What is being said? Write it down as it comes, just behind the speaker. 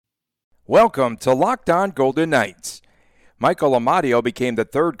Welcome to Locked On Golden Knights. Michael Amadio became the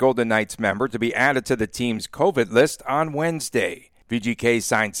third Golden Knights member to be added to the team's COVID list on Wednesday. VGK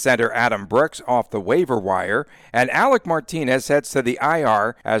signed center Adam Brooks off the waiver wire, and Alec Martinez heads to the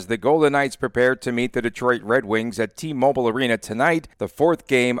IR as the Golden Knights prepare to meet the Detroit Red Wings at T-Mobile Arena tonight, the fourth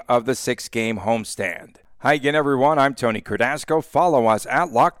game of the six-game homestand. Hi again, everyone. I'm Tony Cardasco. Follow us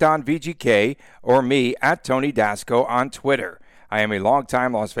at Locked On VGK or me at Tony Dasco on Twitter. I am a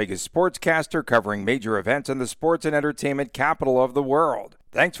longtime Las Vegas sportscaster covering major events in the sports and entertainment capital of the world.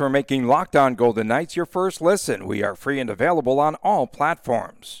 Thanks for making Locked On Golden Knights your first listen. We are free and available on all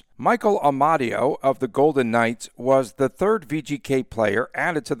platforms. Michael Amadio of the Golden Knights was the third VGK player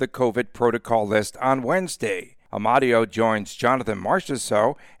added to the COVID protocol list on Wednesday. Amadio joins Jonathan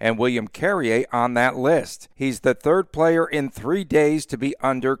Marchessault and William Carrier on that list. He's the third player in 3 days to be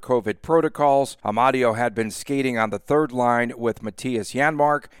under COVID protocols. Amadio had been skating on the third line with Mattias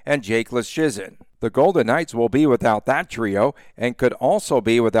Janmark and Jake Leschyshyn. The Golden Knights will be without that trio and could also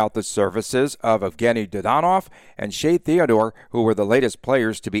be without the services of Evgeny Dadonov and Shea Theodore, who were the latest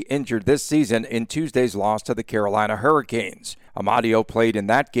players to be injured this season in Tuesday's loss to the Carolina Hurricanes. Amadio played in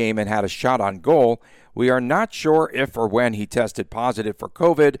that game and had a shot on goal. We are not sure if or when he tested positive for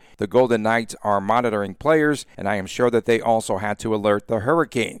COVID. The Golden Knights are monitoring players, and I am sure that they also had to alert the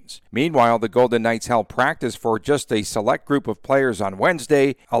Hurricanes. Meanwhile, the Golden Knights held practice for just a select group of players on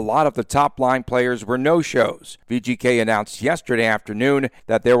Wednesday. A lot of the top-line players were no-shows. VGK announced yesterday afternoon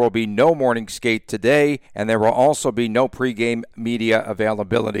that there will be no morning skate today, and there will also be no pregame media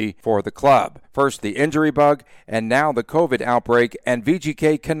availability for the club. First the injury bug, and now the COVID outbreak, and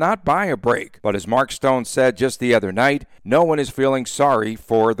VGK cannot buy a break. But as Mark Stone said just the other night, no one is feeling sorry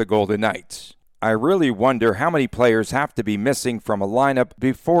for the Golden Knights. I really wonder how many players have to be missing from a lineup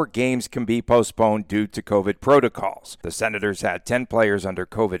before games can be postponed due to COVID protocols. The Senators had 10 players under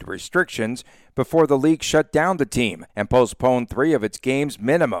COVID restrictions before the league shut down the team and postponed 3 of its games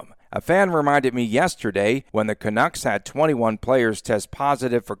minimum. A fan reminded me yesterday when the Canucks had 21 players test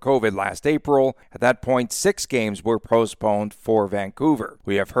positive for COVID last April. At that point, 6 games were postponed for Vancouver.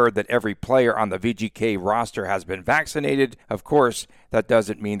 We have heard that every player on the VGK roster has been vaccinated. Of course, that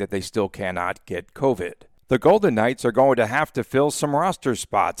doesn't mean that they still cannot get COVID. The Golden Knights are going to have to fill some roster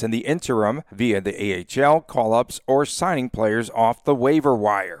spots in the interim via the AHL, call-ups, or signing players off the waiver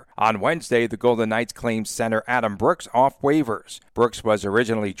wire. On Wednesday, the Golden Knights claimed center Adam Brooks off waivers. Brooks was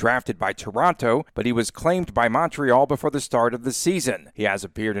originally drafted by Toronto, but he was claimed by Montreal before the start of the season. He has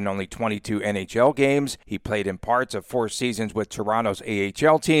appeared in only 22 NHL games. He played in parts of 4 seasons with Toronto's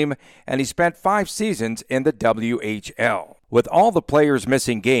AHL team, and he spent 5 seasons in the WHL. With all the players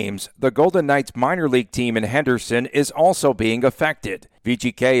missing games, the Golden Knights minor league team in Henderson is also being affected.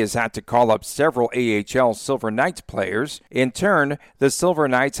 VGK has had to call up several AHL Silver Knights players. In turn, the Silver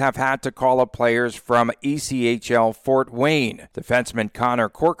Knights have had to call up players from ECHL Fort Wayne. Defenseman Connor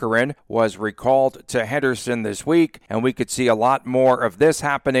Corcoran was recalled to Henderson this week, and we could see a lot more of this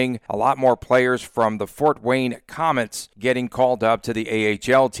happening. A lot more players from the Fort Wayne Comets getting called up to the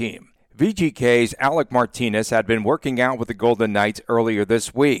AHL team. VGK's Alec Martinez had been working out with the Golden Knights earlier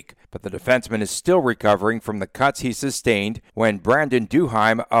this week, but the defenseman is still recovering from the cuts he sustained when Brandon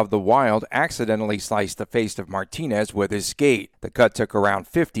Duheim of the Wild accidentally sliced the face of Martinez with his skate. The cut took around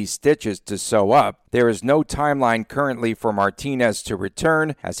 50 stitches to sew up. There is no timeline currently for Martinez to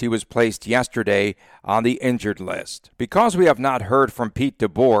return, as he was placed yesterday on the injured list. Because we have not heard from Pete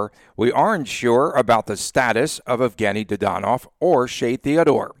DeBoer, we aren't sure about the status of Evgeny Dadonov or Shea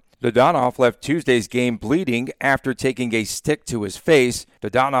Theodore. Dadonov left Tuesday's game bleeding after taking a stick to his face.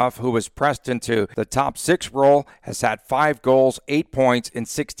 Dadonov, who was pressed into the top 6 role, has had 5 goals, 8 points in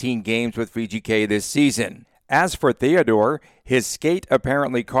 16 games with VGK this season. As for Theodore, his skate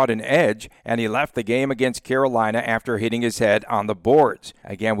apparently caught an edge, and he left the game against Carolina after hitting his head on the boards.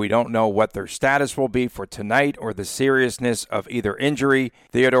 Again, we don't know what their status will be for tonight or the seriousness of either injury.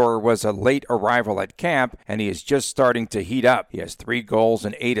 Theodore was a late arrival at camp, and he is just starting to heat up. He has 3 goals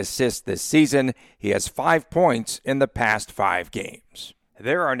and 8 assists this season. He has 5 points in the past 5 games.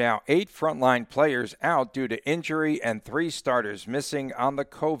 There are now 8 frontline players out due to injury and 3 starters missing on the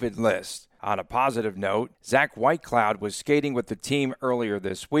COVID list. On a positive note, Zach Whitecloud was skating with the team earlier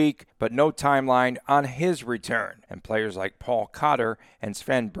this week, but no timeline on his return. And players like Paul Cotter and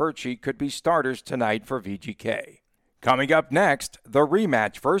Sven Berchi could be starters tonight for VGK. Coming up next, the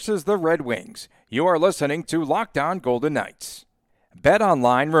rematch versus the Red Wings. You are listening to Locked On Golden Knights.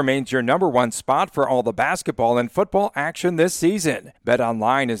 BetOnline remains your number 1 spot for all the basketball and football action this season.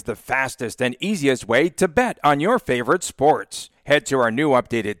 BetOnline is the fastest and easiest way to bet on your favorite sports. Head to our new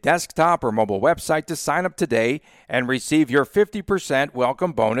updated desktop or mobile website to sign up today and receive your 50%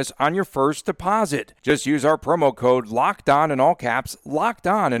 welcome bonus on your first deposit. Just use our promo code LOCKEDON in all caps,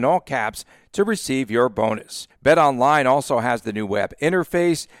 LOCKEDON in all caps, to receive your bonus. BetOnline also has the new web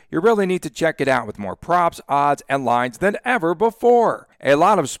interface. You really need to check it out with more props, odds, and lines than ever before. A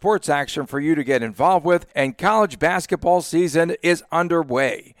lot of sports action for you to get involved with, and college basketball season is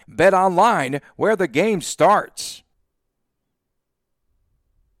underway. BetOnline, where the game starts.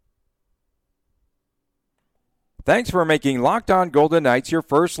 Thanks for making Locked On Golden Knights your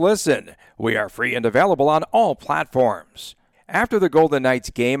first listen. We are free and available on all platforms. After the Golden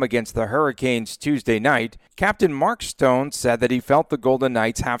Knights game against the Hurricanes Tuesday night, Captain Mark Stone said that he felt the Golden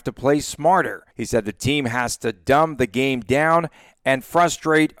Knights have to play smarter. He said the team has to dumb the game down and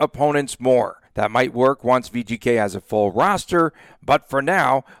frustrate opponents more. That might work once VGK has a full roster, but for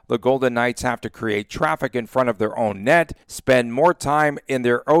now, the Golden Knights have to create traffic in front of their own net, spend more time in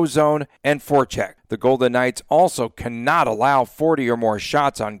their O-zone, and forecheck. The Golden Knights also cannot allow 40 or more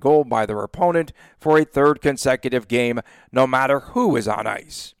shots on goal by their opponent for a third consecutive game, no matter who is on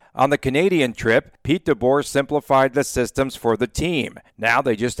ice. On the Canadian trip, Pete DeBoer simplified the systems for the team. Now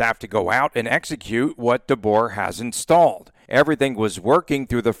they just have to go out and execute what DeBoer has installed. Everything was working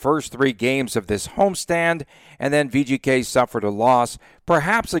through the first 3 games of this homestand, and then VGK suffered a loss,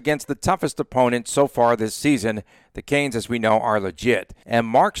 perhaps against the toughest opponent so far this season. The Canes, as we know, are legit. And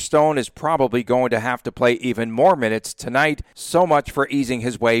Mark Stone is probably going to have to play even more minutes tonight, so much for easing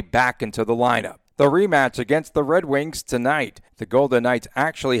his way back into the lineup. The rematch against the Red Wings tonight. The Golden Knights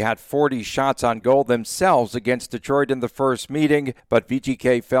actually had 40 shots on goal themselves against Detroit in the first meeting, but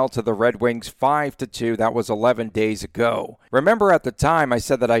VGK fell to the Red Wings 5-2. That was 11 days ago. Remember at the time I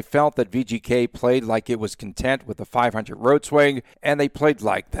said that I felt that VGK played like it was content with the 500 road swing, and they played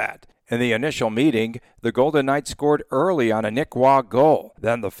like that. In the initial meeting, the Golden Knights scored early on a Nick Waugh goal.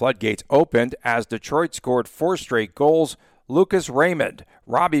 Then the floodgates opened as Detroit scored 4 straight goals. Lucas Raymond,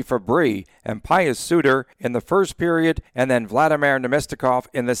 Robbie Fabry, and Pius Suter in the first period, and then Vladimir Nemestikov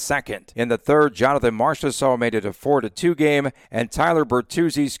in the second. In the third, Jonathan Marchessault made it a 4-2 game, and Tyler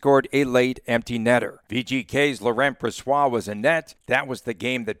Bertuzzi scored a late empty netter. VGK's Laurent Brossoit was in net. That was the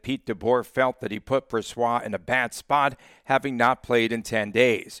game that Pete DeBoer felt that he put Brossoit in a bad spot, having not played in 10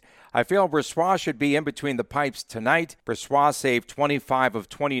 days. I feel Brossoit should be in between the pipes tonight. Brossoit saved 25 of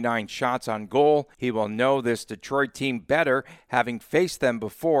 29 shots on goal. He will know this Detroit team better, having faced them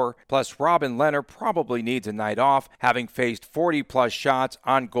before. Plus, Robin Lehner probably needs a night off, having faced 40-plus shots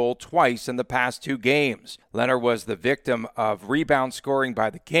on goal twice in the past 2 games. Lehner was the victim of rebound scoring by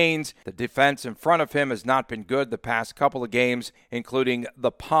the Canes. The defense in front of him has not been good the past couple of games, including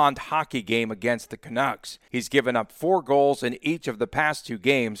the pond hockey game against the Canucks. He's given up 4 goals in each of the past 2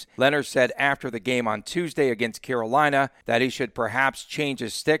 games. Lehner said after the game on Tuesday against Carolina that he should perhaps change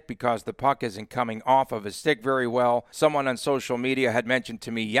his stick because the puck isn't coming off of his stick very well. Someone on social media had mentioned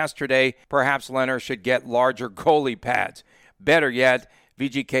to me yesterday perhaps Lehner should get larger goalie pads. Better yet,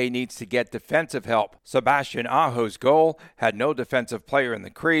 VGK needs to get defensive help. Sebastian Aho's goal had no defensive player in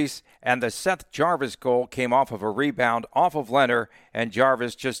the crease, and the Seth Jarvis goal came off of a rebound off of Lehner, and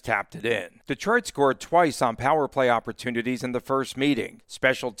Jarvis just tapped it in. Detroit scored twice on power play opportunities in the first meeting.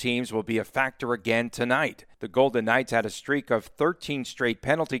 Special teams will be a factor again tonight. The Golden Knights had a streak of 13 straight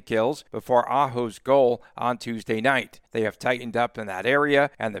penalty kills before Aho's goal on Tuesday night. They have tightened up in that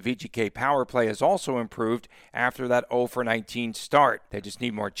area, and the VGK power play has also improved after that 0-for-19 start. They just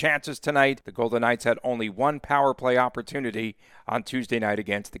need more chances tonight. The Golden Knights had only 1 power play opportunity on Tuesday night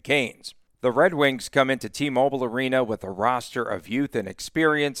against the Canes. The Red Wings come into T-Mobile Arena with a roster of youth and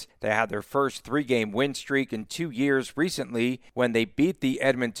experience. They had their first 3-game win streak in 2 years recently when they beat the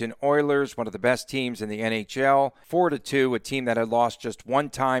Edmonton Oilers, one of the best teams in the NHL, 4-2, a team that had lost just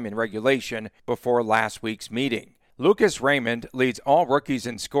 1 time in regulation before last week's meeting. Lucas Raymond leads all rookies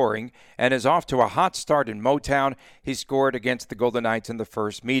in scoring and is off to a hot start in Motown. He scored against the Golden Knights in the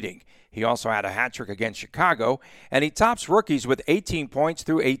first meeting. He also had a hat trick against Chicago, and he tops rookies with 18 points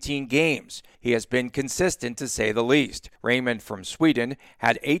through 18 games. He has been consistent, to say the least. Raymond from Sweden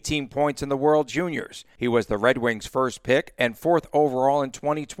had 18 points in the World Juniors. He was the Red Wings' first pick and 4th overall in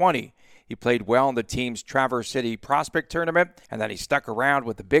 2020. He played well in the team's Traverse City Prospect Tournament, and then he stuck around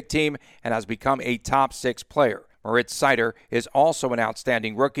with the big team and has become a top 6 player. Moritz Seider is also an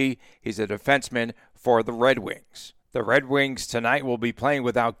outstanding rookie. He's a defenseman for the Red Wings. The Red Wings tonight will be playing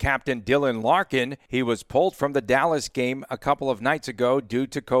without captain Dylan Larkin. He was pulled from the Dallas game a couple of nights ago due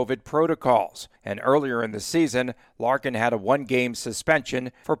to COVID protocols. And earlier in the season, Larkin had a 1-game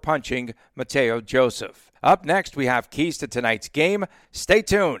suspension for punching Mateo Joseph. Up next, we have keys to tonight's game. Stay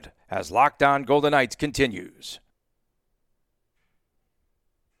tuned as Locked On Golden Knights continues.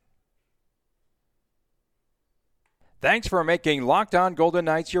 Thanks for making Locked On Golden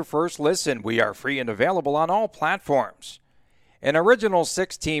Knights your first listen. We are free and available on all platforms. An Original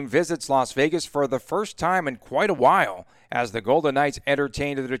Six team visits Las Vegas for the first time in quite a while as the Golden Knights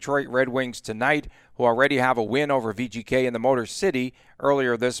entertain the Detroit Red Wings tonight, who already have a win over VGK in the Motor City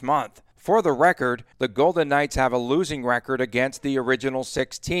earlier this month. For the record, the Golden Knights have a losing record against the Original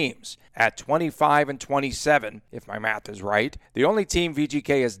Six teams at 25-27, if my math is right. The only team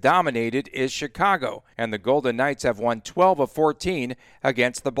VGK has dominated is Chicago, and the Golden Knights have won 12 of 14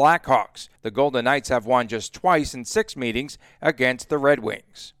 against the Blackhawks. The Golden Knights have won just twice in 6 meetings against the Red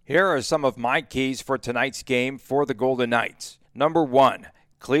Wings. Here are some of my keys for tonight's game for the Golden Knights. Number 1,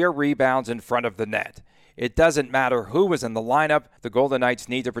 clear rebounds in front of the net. It doesn't matter who is in the lineup, the Golden Knights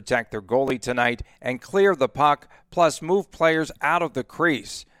need to protect their goalie tonight and clear the puck, plus move players out of the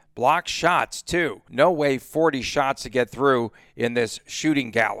crease. Block shots, too. No way 40 shots to get through in this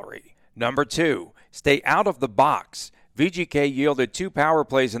shooting gallery. Number 2, stay out of the box. VGK yielded 2 power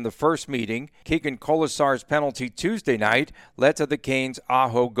plays in the first meeting. Keegan Colasar's penalty Tuesday night led to the Canes'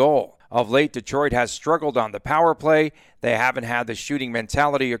 Aho goal. Of late, Detroit has struggled on the power play. They haven't had the shooting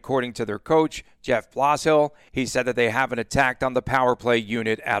mentality, according to their coach, Jeff Blashill. He said that they haven't attacked on the power play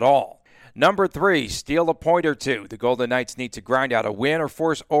unit at all. Number 3, steal a point or two. The Golden Knights need to grind out a win or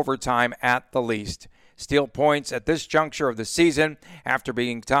force overtime at the least. Steal points at this juncture of the season. After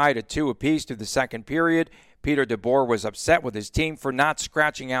being tied at 2 apiece through the second period, Peter DeBoer was upset with his team for not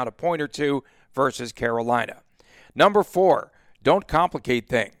scratching out a point or two versus Carolina. Number 4, don't complicate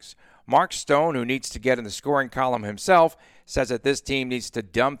things. Mark Stone, who needs to get in the scoring column himself, says that this team needs to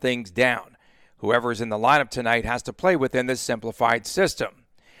dumb things down. Whoever is in the lineup tonight has to play within this simplified system.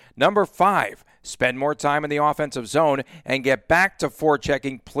 Number 5, spend more time in the offensive zone and get back to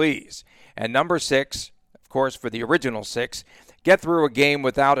forechecking, please. And number 6, of course, for the Original Six, get through a game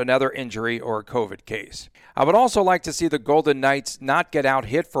without another injury or a COVID case. I would also like to see the Golden Knights not get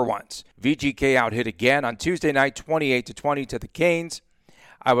out-hit for once. VGK out-hit again on Tuesday night, 28-20 to the Canes.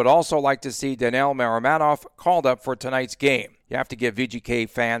 I would also like to see Daniil Marimanov called up for tonight's game. You have to give VGK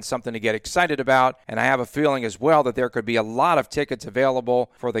fans something to get excited about, and I have a feeling as well that there could be a lot of tickets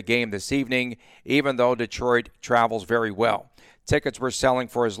available for the game this evening, even though Detroit travels very well. Tickets were selling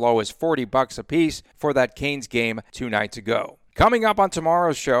for as low as $40 a piece for that Canes game 2 nights ago. Coming up on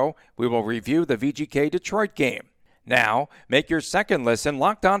tomorrow's show, we will review the VGK Detroit game. Now, make your second listen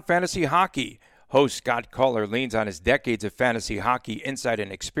Locked On Fantasy Hockey. Host Scott Kohler leans on his decades of fantasy hockey insight and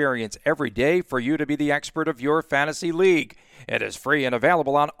experience every day for you to be the expert of your fantasy league. It is free and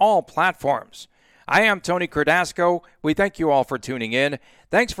available on all platforms. I am Tony Cardasco. We thank you all for tuning in.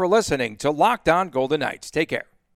 Thanks for listening to Locked On Golden Knights. Take care.